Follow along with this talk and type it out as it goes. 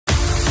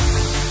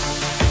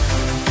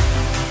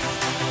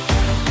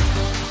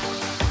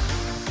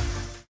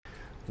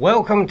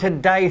Welcome to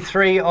day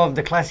 3 of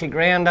the Classic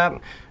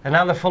Roundup.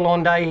 Another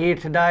full-on day here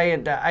today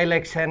at the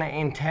Alex Centre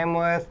in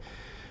Tamworth.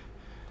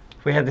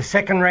 We had the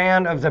second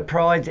round of the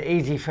Pride's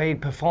Easy Feed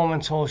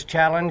Performance Horse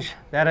Challenge.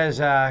 That has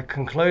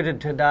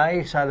concluded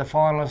today, so the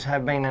finalists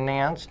have been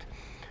announced.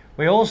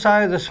 We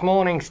also this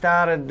morning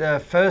started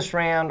the first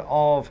round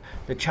of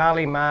the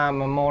Charlie Marr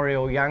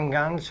Memorial Young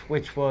Guns,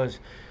 which was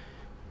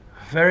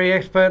very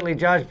expertly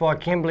judged by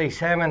Kimberley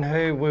Sammon,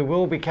 who we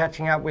will be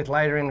catching up with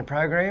later in the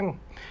program.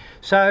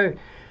 So,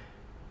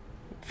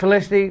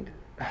 Felicity,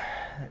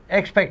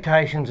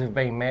 expectations have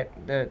been met.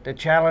 The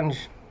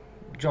challenge,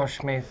 Josh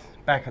Smith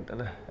back at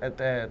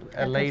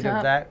the lead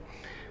of that.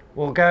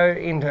 We'll go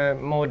into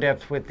more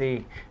depth with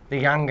the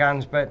young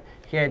guns, but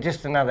yeah,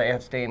 just another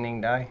outstanding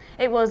day.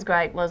 It was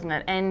great, wasn't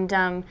it? And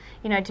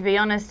you know, to be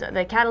honest,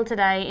 the cattle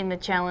today in the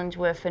challenge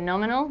were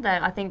phenomenal.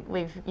 I think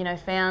we've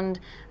found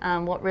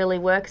what really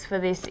works for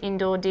this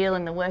indoor deal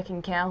and the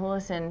working cow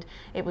horse, and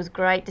it was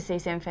great to see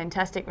some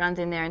fantastic runs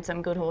in there and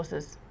some good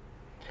horses.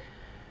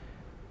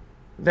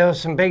 There were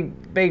some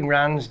big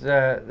runs.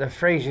 The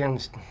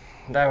Frisians,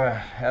 they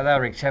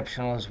were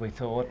exceptional, as we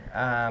thought.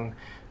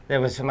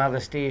 There were some other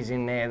steers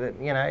in there that,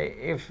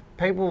 if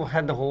people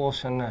had the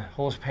horse and the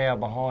horsepower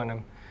behind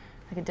them,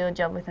 they could do a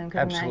job with them,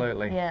 couldn't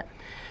absolutely. they? Yeah.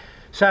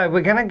 So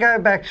we're going to go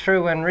back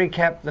through and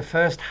recap the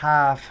first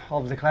half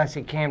of the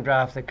Classic Camp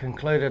Draft that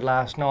concluded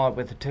last night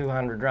with the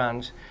 200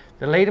 runs.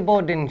 The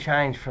leaderboard didn't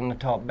change from the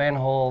top. Ben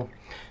Hall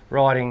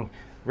riding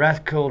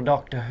Rathcool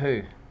Doctor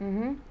Who.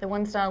 The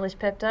One Stylish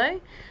Pepto.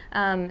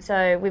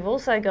 So we've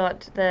also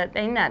got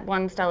in that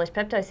One Stylish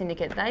Pepto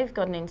syndicate, they've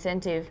got an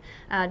incentive.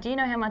 Do you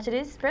know how much it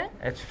is, Brett?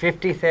 It's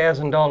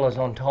 $50,000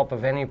 on top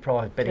of any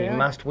prize, but he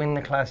must win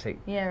the Classic.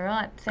 Yeah,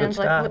 right. Sounds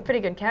like a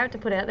pretty good carrot to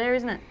put out there,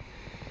 isn't it?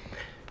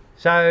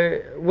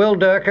 So Will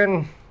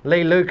Durkin,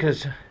 Lee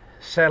Lucas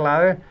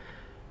Cello,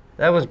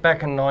 that was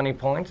back in 90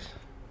 points.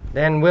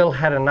 Then Will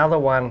had another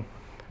one,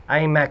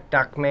 AMAC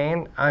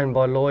Duckman, owned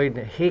by Lloyd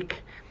Hick.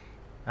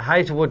 A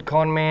Hazelwood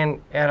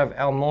Conman out of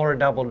Almora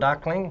Double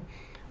Duckling,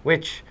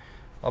 which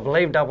I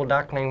believe Double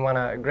Duckling won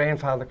a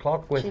grandfather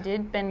clock with. She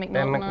did, Ben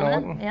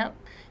McNaughton. Yep.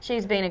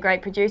 She's been a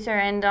great producer,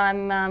 and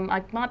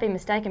I might be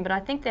mistaken, but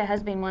I think there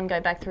has been one go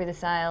back through the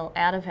sale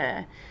out of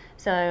her.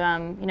 So,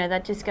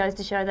 that just goes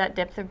to show that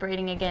depth of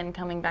breeding again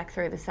coming back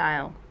through the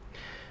sale.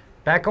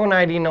 Back on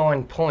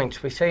 89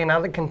 points, we see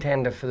another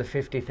contender for the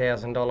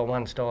 $50,000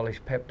 One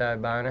Stylish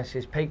Pepto bonus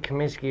is Pete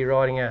Comiskey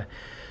riding a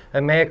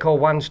mare called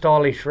One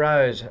Stylish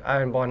Rose,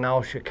 owned by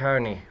Noel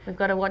Ciccone. We've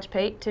got to watch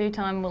Pete,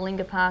 two-time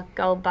Willinga Park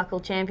Gold Buckle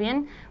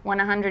champion, won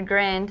 100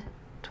 grand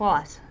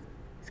twice.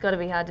 It's got to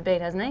be hard to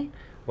beat, hasn't he?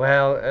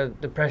 Well,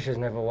 the pressure's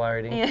never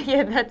worried him.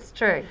 Yeah, that's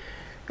true.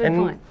 Good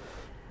point.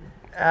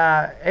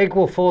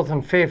 Equal 4th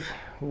and 5th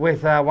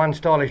with One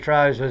Stylish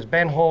Rose was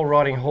Ben Hall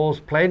riding Hall's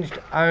Pledged,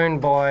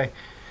 owned by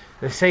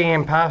the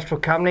CM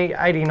Pastoral Company,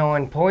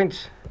 89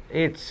 points.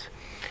 It's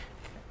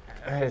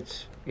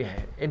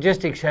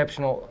just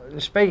exceptional.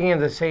 Speaking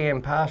of the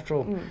CM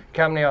Pastoral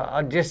Company,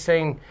 I'd just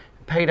seen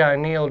Pete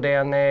O'Neill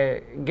down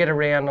there get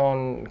around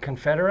on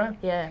Confederate.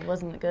 Yeah,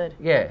 wasn't it good?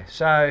 Yeah,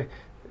 so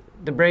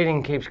the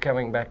breeding keeps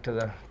coming back to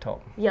the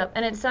top. Yep,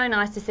 and it's so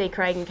nice to see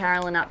Craig and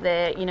Carolyn up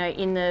there,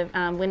 in the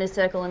winner's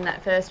circle in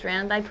that first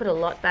round. They put a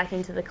lot back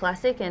into the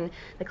Classic and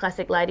the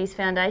Classic Ladies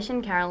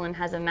Foundation. Carolyn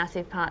has a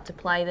massive part to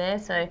play there,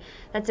 so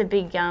that's a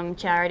big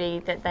charity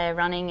that they're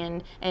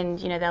running, and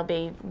they'll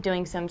be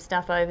doing some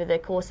stuff over the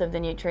course of the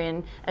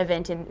Nutrien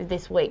event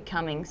this week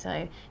coming.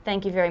 So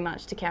thank you very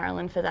much to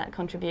Carolyn for that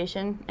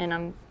contribution, and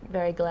I'm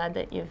very glad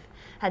that you've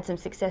had some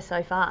success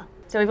so far.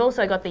 So we've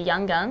also got the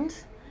Young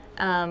Guns.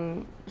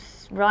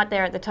 Right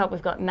there at the top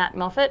we've got Matt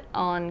Moffat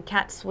on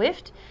Cat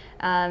Swift.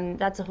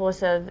 That's a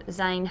horse of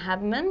Zane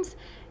Haberman's,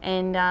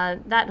 and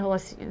that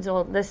horse,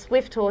 the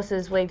Swift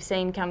horses we've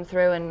seen come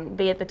through and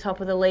be at the top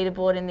of the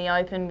leaderboard in the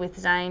Open with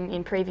Zane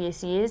in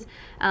previous years.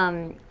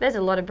 There's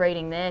a lot of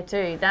breeding there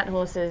too. That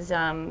horse is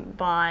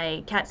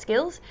by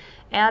Catskills,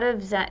 out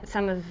of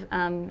some of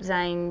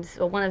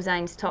one of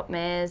Zane's top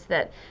mares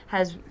that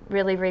has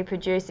really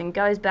reproduced and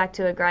goes back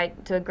to a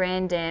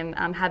Grand Dam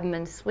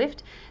Haberman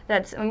Swift.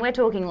 And we're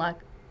talking like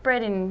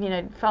bred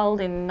in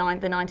foaled in the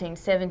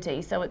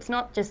 1970s, so it's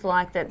not just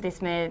like that this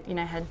mare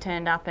had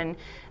turned up and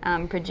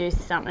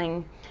produced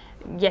something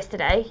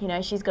yesterday.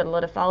 She's got a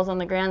lot of foals on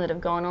the ground that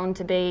have gone on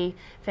to be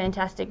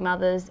fantastic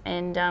mothers,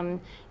 and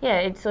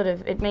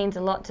it means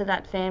a lot to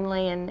that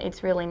family, and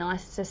it's really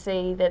nice to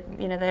see that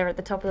they're at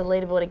the top of the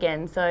leaderboard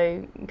again.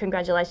 So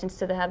congratulations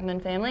to the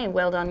Haberman family, and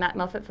well done Matt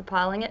Moffat for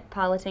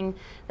piloting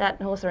that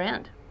horse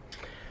around.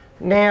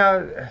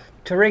 Now,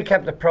 to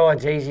recap the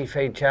Pride's Easy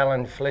Feed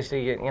Challenge,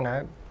 Felicity,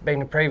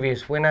 being a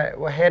previous winner,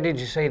 how did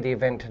you see the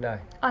event today?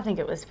 I think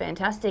it was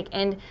fantastic,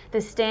 and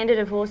the standard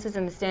of horses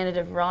and the standard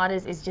of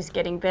riders is just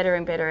getting better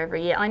and better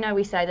every year. I know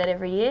we say that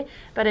every year,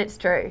 but it's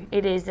true.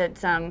 It is.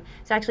 It's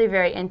actually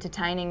very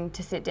entertaining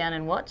to sit down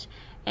and watch,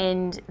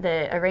 and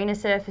the arena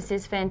surface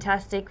is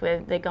fantastic, where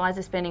the guys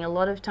are spending a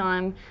lot of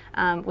time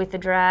with the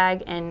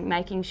drag and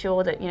making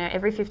sure that, you know,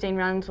 every 15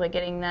 runs we're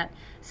getting that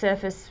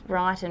surface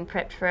right and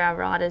prepped for our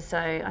riders. So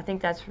I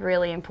think that's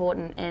really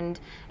important, and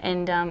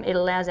it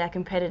allows our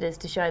competitors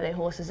to show their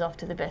horses off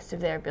to the best of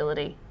their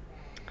ability.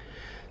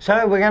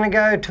 So we're going to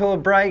go to a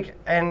break,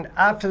 and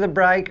after the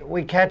break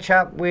we catch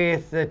up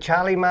with the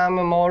Charlie Marr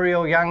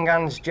Memorial Young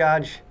Guns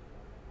judge,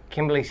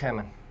 Kimberley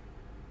Sammon.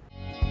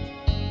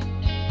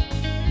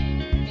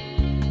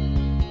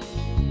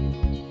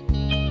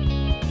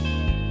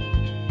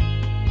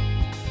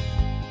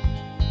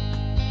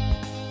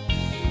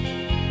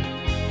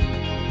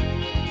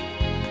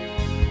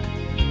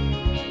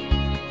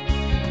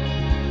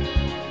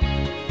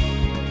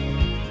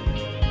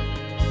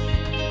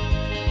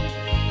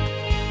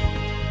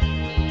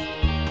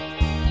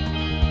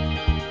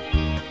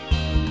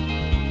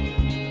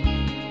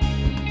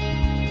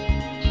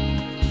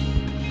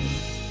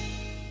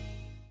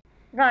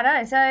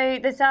 Righto, so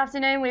this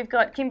afternoon we've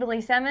got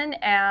Kimberley Sammon,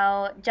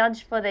 our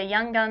judge for the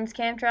Young Guns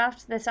camp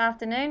draft this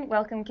afternoon.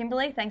 Welcome,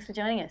 Kimberley. Thanks for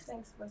joining us.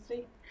 Thanks,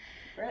 Felicity.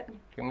 Brett.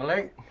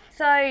 Kimberley.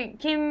 So,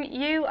 Kim,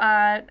 you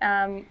are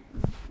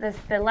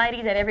the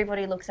lady that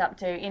everybody looks up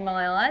to in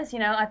my eyes. You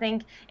know, I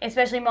think,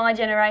 especially my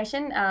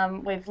generation,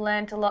 we've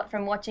learnt a lot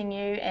from watching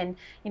you, and,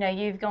 you know,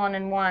 you've gone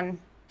and won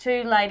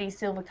 2 ladies'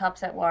 silver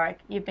cups at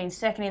Warwick. You've been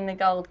second in the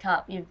Gold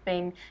Cup. You've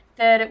been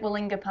third at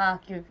Willinga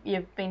Park.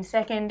 You've been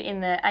second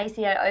in the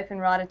ACO Open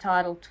Rider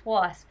title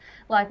twice.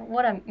 Like,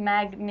 what a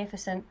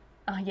magnificent...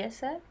 Oh, yes,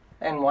 sir?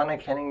 And won a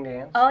Canning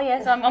Downs. Oh,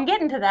 yes, I'm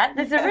getting to that.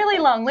 There's a really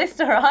long list,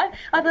 all right?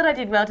 I thought I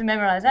did well to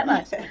memorise that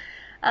much.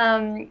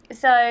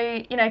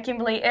 So, you know,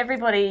 Kimberley,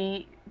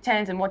 everybody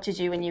turns and watches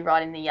you when you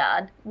ride in the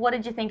yard. What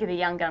did you think of the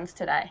Young Guns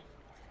today?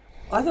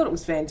 I thought it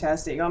was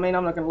fantastic. I mean,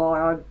 I'm not going to lie,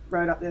 I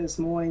rode up there this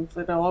morning,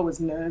 flipping, I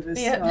was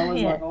nervous. Yeah, I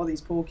was like, oh,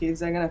 these poor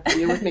kids, they're going to have to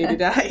deal with me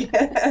today.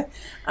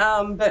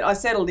 But I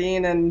settled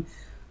in, and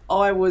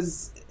it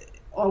was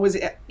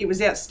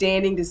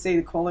outstanding to see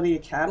the quality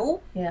of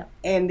cattle. Yeah.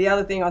 And the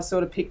other thing I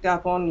sort of picked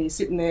up on, you're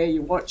sitting there,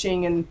 you're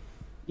watching, and,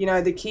 you know,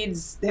 the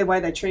kids, their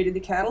way they treated the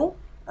cattle.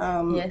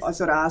 Yes. I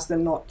sort of asked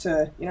them not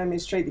to, you know,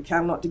 mistreat the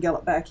cattle, not to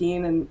gallop back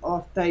in, and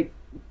they...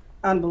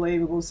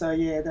 Unbelievable. So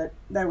yeah, that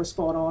they were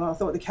spot on. I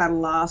thought the cattle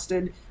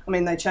lasted. I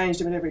mean, they changed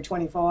them at every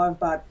 25,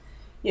 but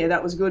yeah,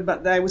 that was good.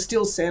 But they were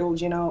still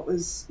settled. You know, it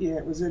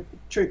was a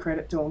true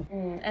credit to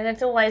them. And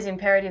it's always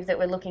imperative that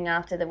we're looking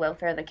after the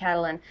welfare of the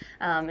cattle, and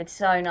it's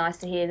so nice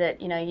to hear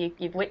that, you know,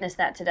 you've witnessed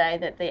that today.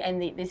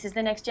 This is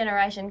the next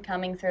generation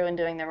coming through and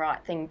doing the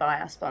right thing by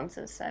our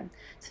sponsors. So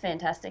it's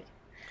fantastic.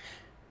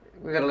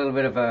 We've got a little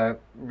bit of a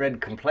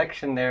red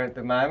complexion there at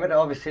the moment.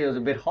 Obviously, it was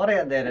a bit hot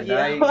out there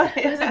today. Yeah.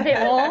 It was a bit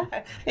warm.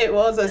 It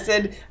was. I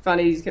said,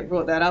 funny you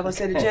brought that up. I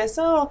said to Jess,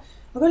 oh,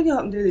 I've got to go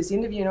up and do this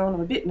interview, you know, and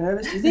I'm a bit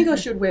nervous. Do you think I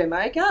should wear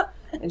makeup?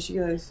 And she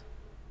goes,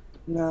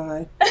 no.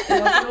 And I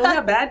said, well,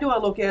 how bad do I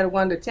look out of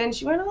 1 to 10?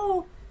 She went,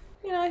 oh,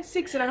 you know,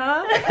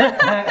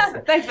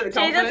 6.5. Thanks for the compliment.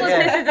 Gee, that's what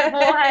sisters are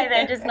for, hey?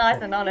 They're just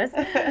nice and honest.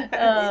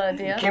 Oh,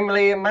 dear.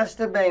 Kimberley, it must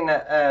have been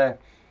a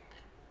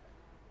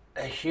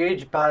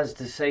huge buzz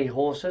to see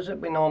horses that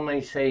we normally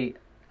see,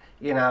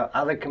 you know,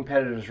 other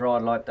competitors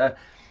ride, like the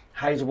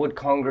Hazelwood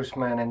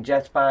Congressman and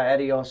Jasper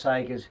Adios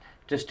Acres.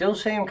 To still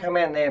see them come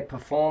out there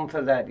perform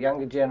for that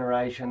younger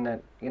generation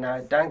that, you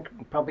know,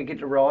 don't probably get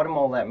to ride them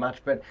all that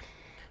much, but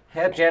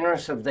how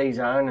generous of these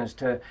owners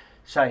to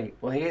say,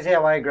 well, here's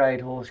our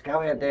A-grade horse,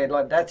 go out there.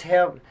 Like, that's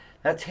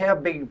how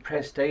big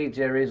prestige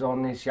there is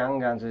on this Young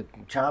Guns, the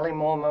Charlie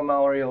Marr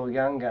Memorial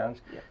Young Guns,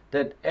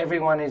 that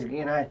everyone is,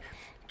 you know,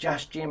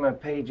 Just Jim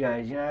at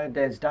PJs, you know,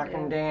 there's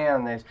Ducking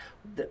Down, there's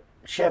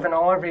Chev and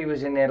Ivory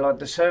was in there, like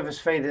the service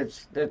fee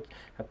that's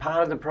a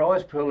part of the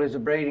prize pool is a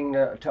breeding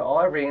to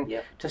Ivory,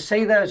 and to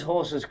see those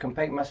horses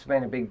compete must have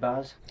been a big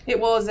buzz. It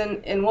was,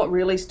 and what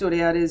really stood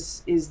out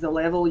is the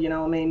level, you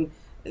know. I mean,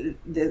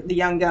 the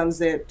Young Guns,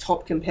 they're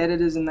top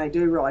competitors and they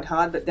do ride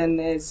hard, but then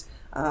there's,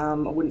 I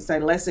wouldn't say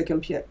lesser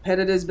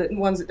competitors, but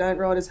ones that don't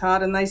ride as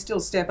hard, and they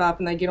still step up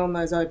and they get on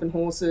those open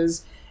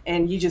horses,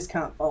 and you just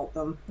can't fault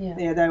them.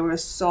 Yeah, they were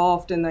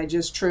soft and they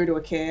just true to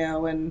a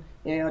cow, and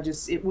yeah,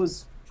 it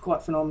was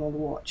quite phenomenal to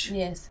watch.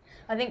 Yes.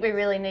 I think we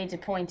really need to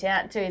point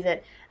out too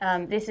that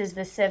this is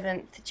the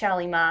 7th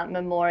Charlie Marr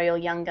Memorial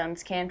Young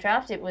Guns camp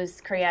draft. It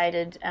was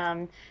created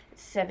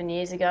 7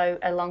 years ago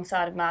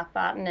alongside of Mark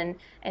Barton,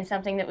 and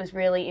something that was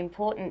really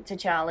important to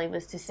Charlie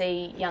was to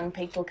see young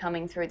people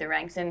coming through the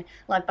ranks. And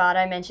like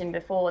Bardo mentioned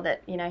before,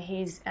 that, you know,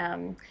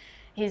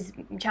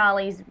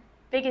 Charlie's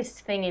biggest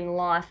thing in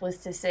life was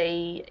to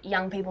see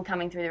young people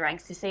coming through the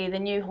ranks, to see the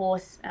new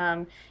horse,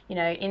 you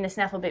know, in the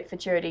snaffle bit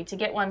futurity, to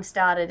get one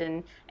started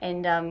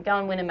and go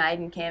and win a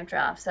maiden camp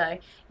draft. So,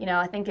 you know,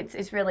 I think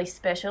it's really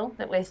special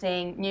that we're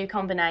seeing new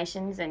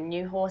combinations and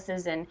new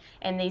horses and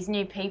these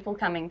new people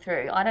coming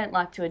through. I don't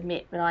like to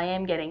admit, but I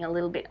am getting a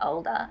little bit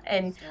older,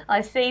 and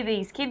I see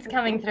these kids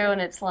coming through,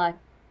 and it's like,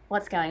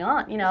 what's going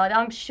on? You know,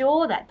 I'm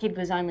sure that kid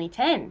was only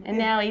 10 and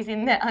now he's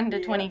in the under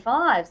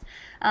 25s.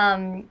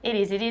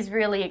 It is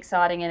really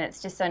exciting, and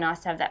it's just so nice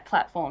to have that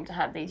platform to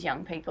have these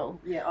young people.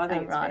 Yeah, I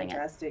think it's riding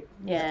fantastic.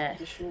 Yeah,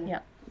 for sure. Yeah.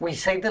 We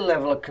see the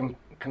level of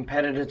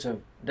competitors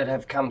that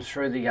have come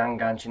through the young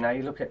guns. You know,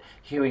 you look at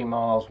Huey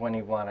Miles when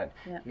he won it.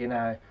 Yeah. You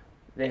know,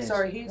 there's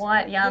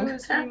Wyatt Young. Who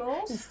is Huey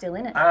Miles? He's still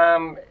in it.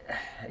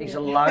 He's a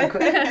local.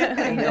 He's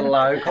a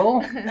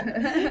local.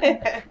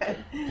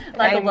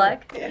 Local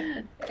bloke.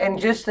 Yeah. And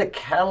just the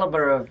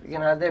caliber of, you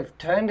know, they've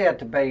turned out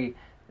to be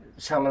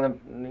some of the,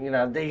 you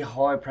know, the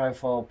high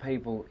profile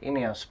people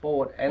in our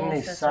sport and Yes,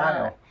 this that's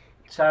sale. right.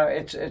 So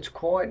it's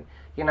quite,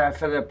 you know,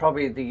 for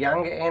probably the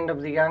younger end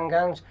of the young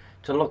guns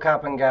to look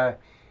up and go,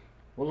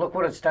 well, look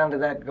what it's done to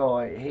that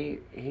guy.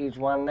 He's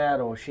won that,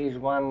 or she's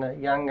won the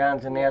young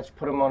guns, and now it's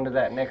put them onto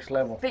that next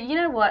level. But you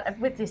know what?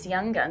 With this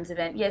Young Guns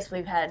event, yes,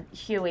 we've had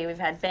Huey, we've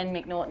had Ben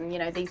McNaughton, you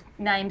know, these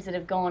names that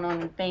have gone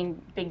on and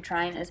been big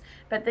trainers.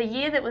 But the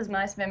year that was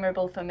most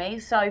memorable for me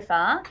so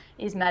far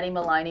is Maddie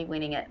Maloney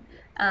winning it.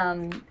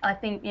 I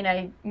think, you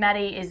know,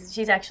 Maddie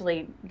she's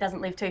actually doesn't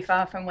live too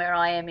far from where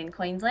I am in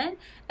Queensland,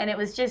 and it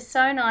was just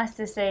so nice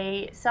to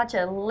see such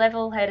a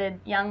level-headed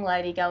young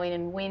lady go in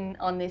and win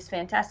on this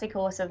fantastic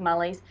horse of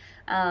Mully's,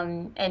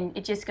 and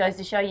it just goes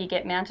to show you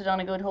get mounted on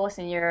a good horse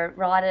and you're a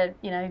rider,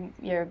 you know,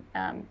 you're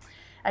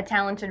a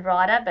talented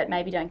rider, but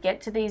maybe don't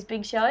get to these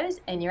big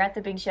shows, and you're at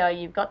the big show,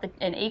 you've got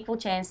an equal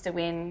chance to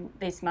win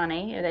this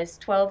money. There's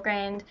 12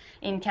 grand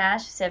in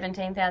cash,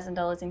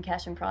 $17,000 in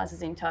cash and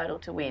prizes in total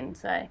to win,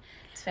 so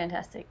it's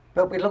fantastic.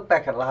 But we look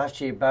back at last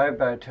year, Bo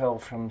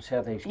Botel from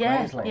Southeast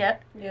Queensland.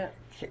 Yeah.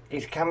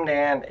 He's come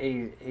down,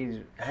 he's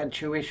had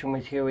tuition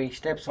with Huey,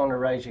 steps on to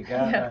Razor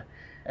Gardner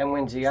and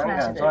wins the Young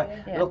Smashes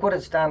Guns. it, Look what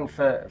it's done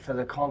for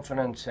the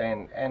confidence,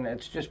 and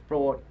it's just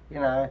brought, you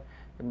know,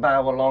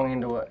 Bo along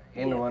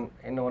into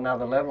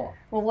another level.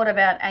 Well, what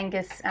about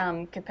Angus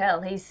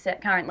Capel? He's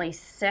currently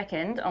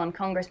second on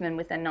Congressman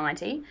with a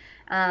 90.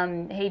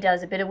 He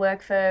does a bit of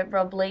work for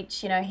Rob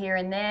Leach, you know, here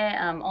and there,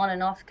 on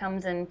and off,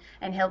 comes and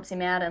helps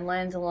him out and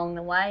learns along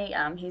the way.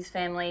 His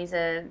family's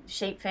a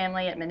sheep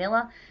family at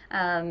Manila.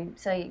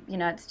 So, you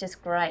know, it's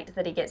just great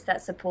that he gets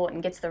that support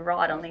and gets the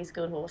ride on these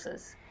good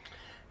horses.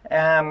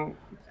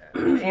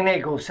 In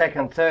equal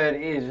second, third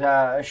is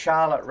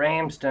Charlotte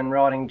Ramsden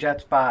riding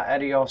Jatsbar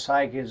Adios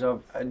Acres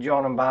of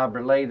John and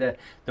Barbara Lee, the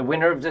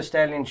winner of the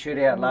Stallion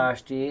Shootout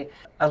last year.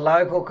 A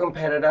local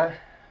competitor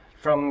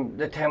from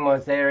the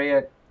Tamworth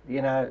area,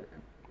 you know,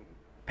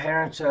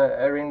 parents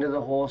are into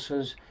the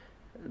horses,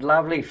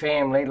 lovely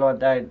family, like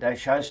they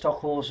show stock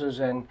horses,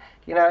 and,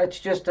 you know,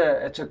 it's just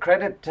it's a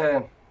credit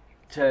to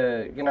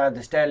you know,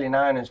 the stallion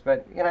owners,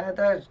 but, you know,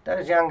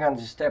 those young guns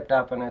have stepped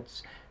up, and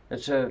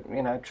it's a,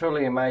 you know,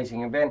 truly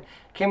amazing event.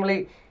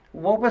 Kimberley,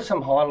 what were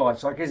some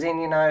highlights, like as in,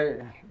 you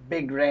know,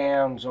 big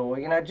rounds, or,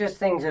 you know, just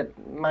things that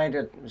made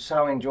it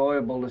so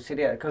enjoyable to sit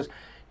out? Because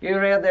you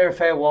were out there a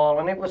fair while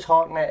and it was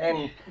hot,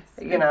 and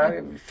you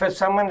know, for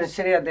someone to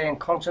sit out there and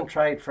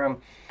concentrate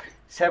from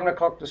 7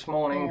 o'clock this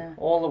morning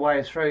all the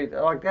way through,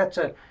 like it's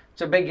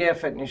a big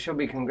effort, and you should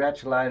be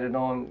congratulated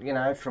on, you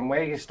know, from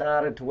where you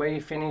started to where you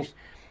finished.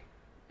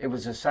 It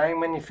was the same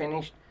when you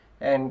finished,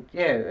 and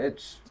yeah,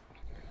 it's...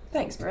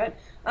 Thanks, Brad.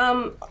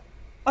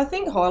 I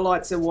think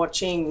highlights are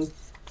watching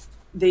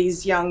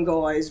these young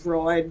guys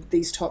ride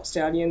these top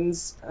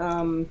stallions,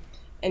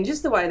 and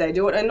just the way they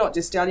do it, and not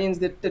just stallions,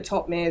 the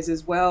top mares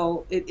as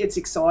well. It's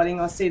exciting.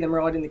 I see them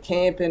ride in the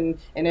camp, and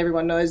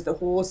everyone knows the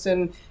horse,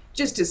 and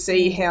just to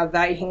see how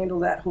they handle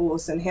that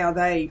horse and how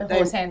the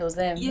horse handles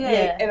them.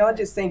 Yeah, and I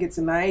just think it's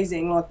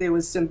amazing. Like, there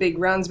was some big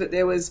runs, but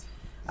there was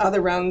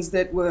other runs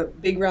that were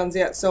big runs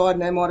outside,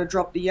 and they might have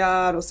dropped a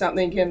yard or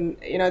something, and,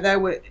 you know, they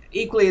were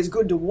equally as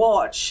good to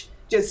watch.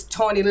 Just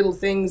tiny little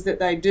things that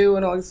they do,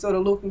 and I sort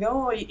of look and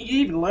go, oh, you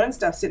even learn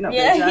stuff sitting up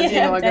there judging.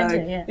 And I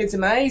go, it's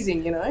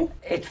amazing, you know.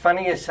 It's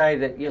funny you say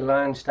that you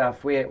learn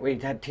stuff. We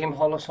had Tim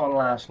Hollis on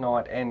last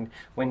night, and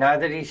we know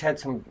that he's had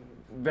some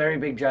very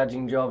big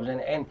judging jobs,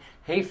 and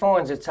he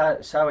finds it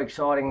so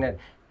exciting that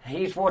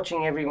he's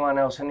watching everyone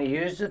else, and he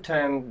used the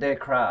term their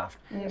craft.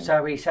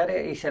 So he said,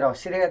 I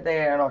sit out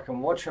there and I can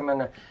watch them,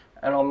 and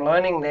I'm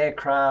learning their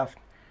craft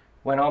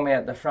when I'm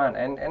out the front,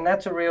 and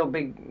that's a real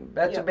big,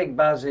 a big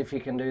buzz if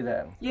you can do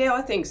that. Yeah,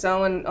 I think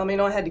so, and I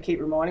mean, I had to keep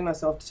reminding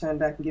myself to turn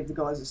back and give the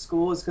guys the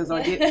scores, because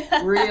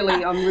I'm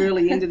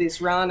really into this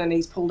run, and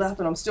he's pulled up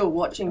and I'm still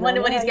watching.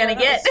 Wonder what he's going to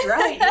get.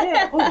 Straight,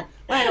 yeah. Oh,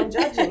 wait, I'm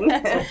judging.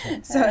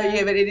 So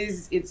yeah, but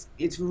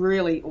it's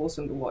really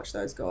awesome to watch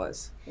those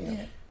guys.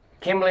 Yeah.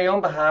 Kimberley, on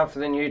behalf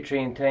of the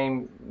Nutrien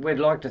team, we'd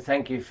like to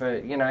thank you for,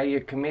 you know, your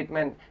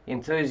commitment,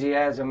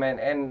 enthusiasm,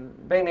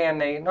 and being down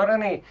there. Not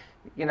only,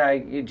 you know,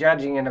 you're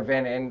judging an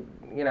event and,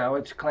 you know,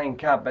 it's clean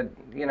cut, but,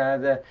 you know,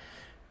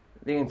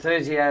 the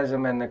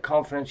enthusiasm and the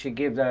confidence you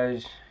give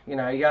those, you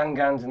know, young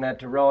guns and that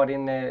to ride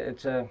in there.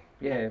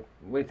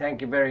 We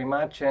thank you very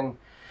much.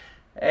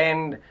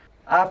 And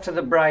after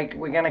the break,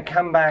 we're going to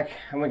come back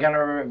and we're going to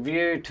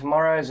review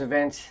tomorrow's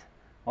events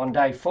on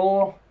day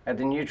 4 at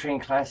the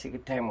Nutrien Classic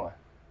at Tamworth.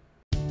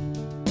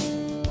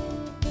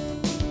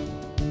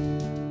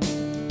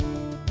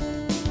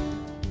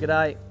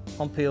 G'day,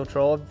 I'm Peel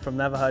Tribe from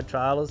Navajo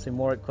Trailers in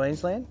Warwick,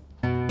 Queensland.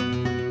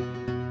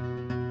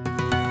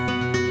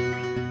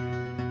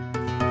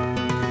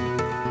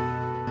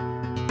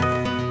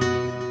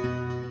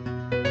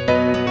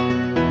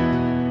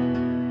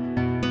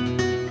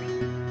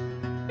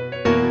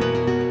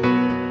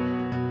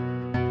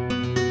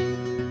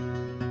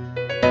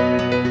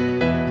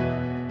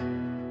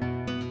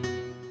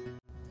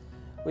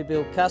 We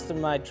build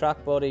custom-made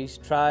truck bodies,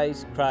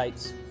 trays,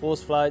 crates,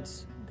 horse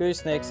floats,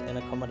 goosenecks and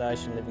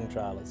accommodation living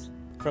trailers.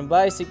 From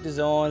basic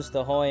designs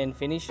to high-end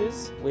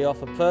finishes, we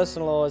offer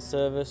personalised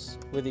service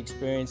with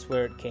experience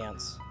where it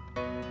counts.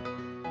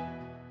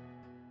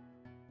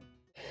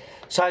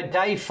 So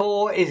day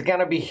 4 is going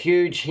to be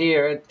huge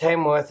here at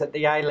Tamworth at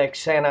the ALEX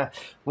Centre.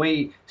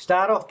 We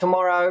start off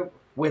tomorrow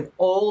with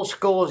all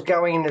scores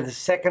going into the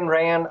second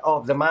round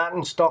of the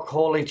Martin Stock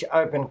Haulage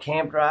Open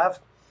Camp Draft.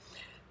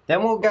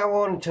 Then we'll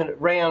go on to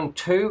round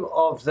 2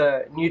 of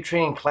the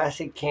Nutrien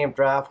Classic Camp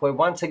Draft, where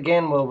once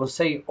again we will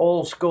see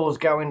all scores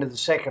go into the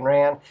second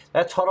round.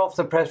 That's hot off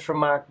the press from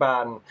Mark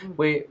Barton.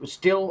 We're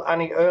still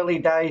only early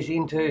days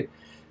into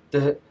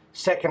the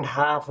second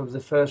half of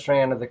the first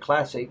round of the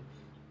Classic,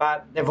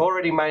 but they've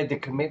already made the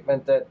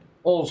commitment that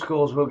all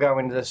scores will go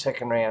into the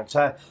second round.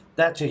 So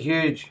that's a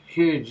huge,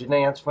 huge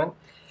announcement.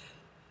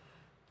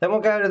 Then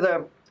we'll go to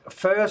the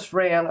first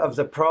round of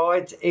the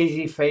Pride's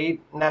Easy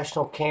Feed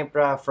National Camp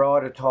Draft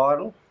Rider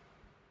title,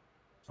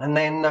 and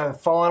then the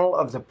final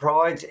of the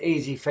Pride's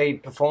Easy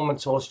Feed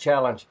Performance Horse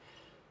Challenge.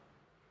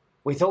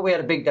 We thought we had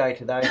a big day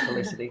today,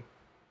 Felicity.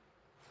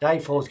 Day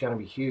 4 is going to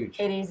be huge.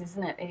 It is,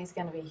 isn't it? It is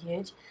going to be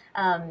huge.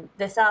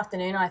 This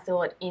afternoon I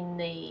thought in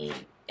the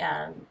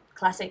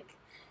Classic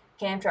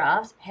Camp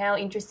Draft, how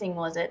interesting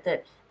was it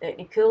that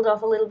it cooled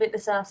off a little bit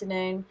this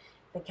afternoon.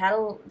 The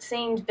cattle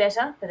seemed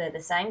better, but they're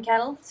the same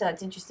cattle, so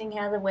it's interesting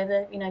how the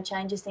weather,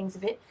 changes things a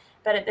bit.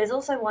 But there's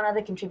also one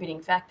other contributing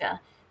factor,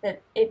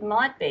 that it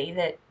might be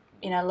that,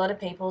 a lot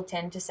of people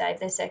tend to save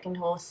their second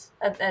horse,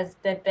 as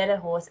their better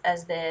horse,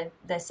 as their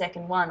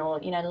second one, or,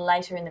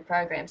 later in the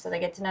program. So they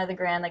get to know the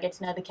ground, they get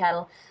to know the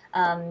cattle,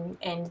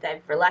 and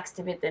they've relaxed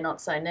a bit, they're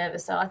not so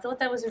nervous. So I thought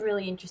that was a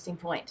really interesting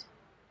point.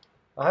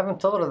 I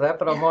haven't thought of that,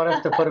 but I might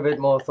have to put a bit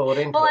more thought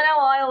into Well, it. I know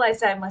I always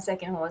save my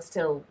second horse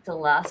till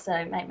last,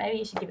 so maybe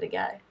you should give it a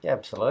go. Yeah,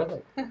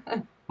 absolutely.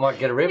 Might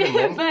get a ribbon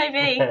then.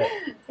 Maybe.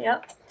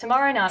 Yep.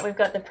 Tomorrow night we've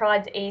got the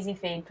Pride's Easy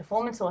Feed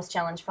Performance Horse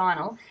Challenge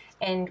final,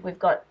 and we've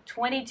got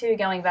 22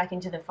 going back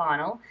into the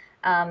final.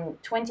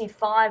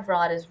 25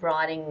 riders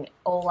riding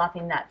all up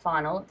in that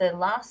final. The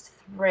last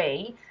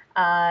 3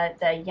 are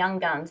the Young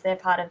Guns. They're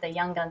part of the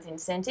Young Guns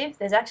incentive.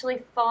 There's actually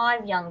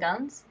 5 Young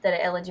Guns that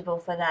are eligible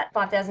for that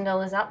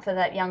 $5,000 up for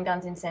that Young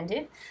Guns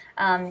incentive,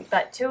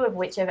 but 2 of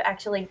which have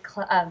actually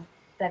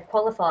they've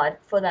qualified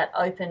for that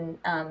open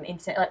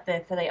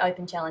for the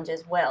open challenge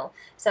as well.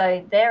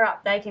 So they're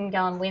up. They can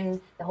go and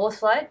win the horse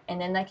float, and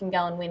then they can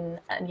go and win.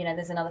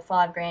 There's another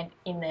 $5,000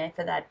 in there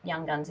for that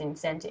Young Guns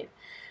incentive.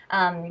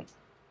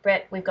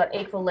 Brett, we've got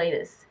equal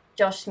leaders: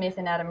 Josh Smith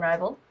and Adam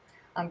Roble.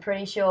 I'm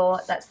pretty sure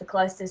that's the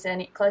closest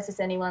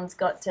anyone's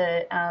got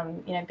to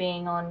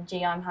being on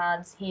G.I'm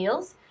Hard's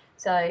heels.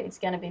 So it's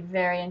going to be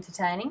very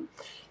entertaining.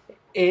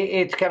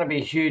 It's going to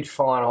be a huge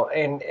final,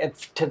 and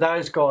to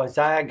those guys,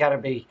 they are going to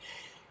be,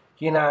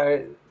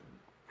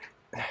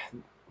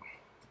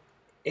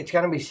 it's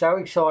going to be so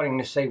exciting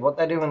to see what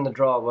they do in the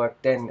dry work,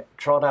 then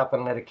trot up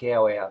and let a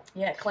cow out.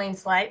 Yeah, clean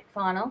slate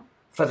final.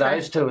 For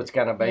those 2 it's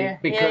going to be,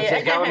 because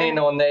they're going in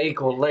on the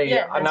equal lead.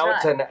 Yeah, I know right.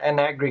 It's an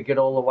aggregate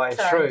all the way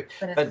through,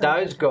 but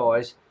those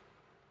guys,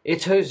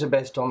 it's who's the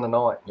best on the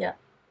night. Yeah.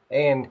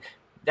 And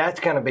that's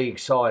going to be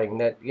exciting,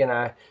 that,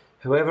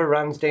 whoever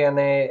runs down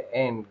there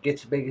and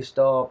gets a bigger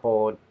stop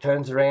or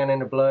turns around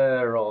in a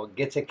blur or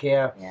gets a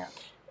cow,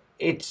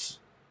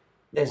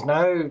 there's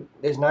no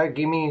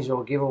gimmies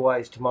or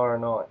giveaways tomorrow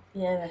night.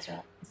 Yeah, that's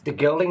right. The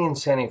gelding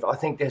incentive, I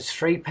think there's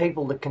 3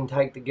 people that can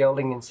take the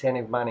gelding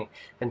incentive money,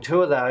 and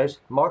 2 of those,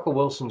 Michael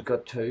Wilson's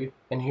got 2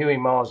 and Huey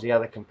Miles the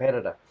other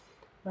competitor.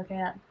 Look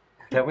out.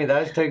 Tell me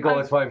those 2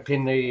 guys won't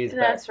pin their ears back.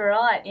 That's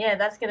right. Yeah,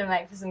 that's going to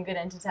make for some good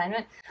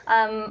entertainment.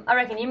 I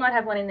reckon you might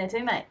have one in there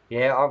too, mate.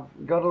 Yeah,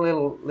 I've got a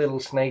little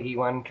sneaky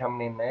one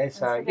coming in there.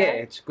 So, yeah,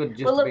 it's good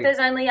just Well, look, to be... there's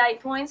only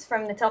 8 points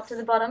from the top to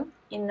the bottom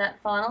in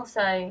that final,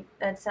 so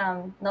that's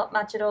not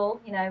much at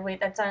all.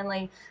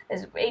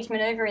 There's each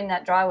manoeuvre in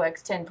that dry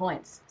work's 10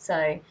 points.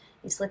 So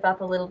you slip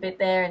up a little bit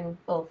there, and,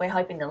 well, we're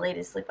hoping the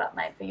leaders slip up,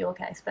 mate, for your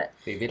case. But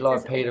be a bit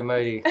like Peter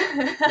Moody.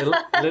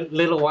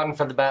 little one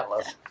for the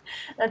battlers.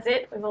 That's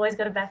it. We've always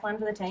got a back one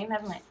for the team,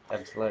 haven't we?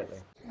 Absolutely.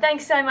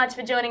 Thanks so much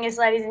for joining us,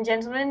 ladies and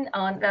gentlemen,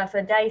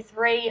 for day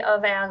 3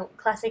 of our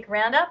Classic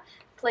Roundup.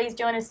 Please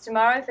join us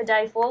tomorrow for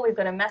day 4. We've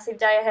got a massive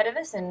day ahead of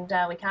us, and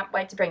we can't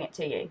wait to bring it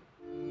to you.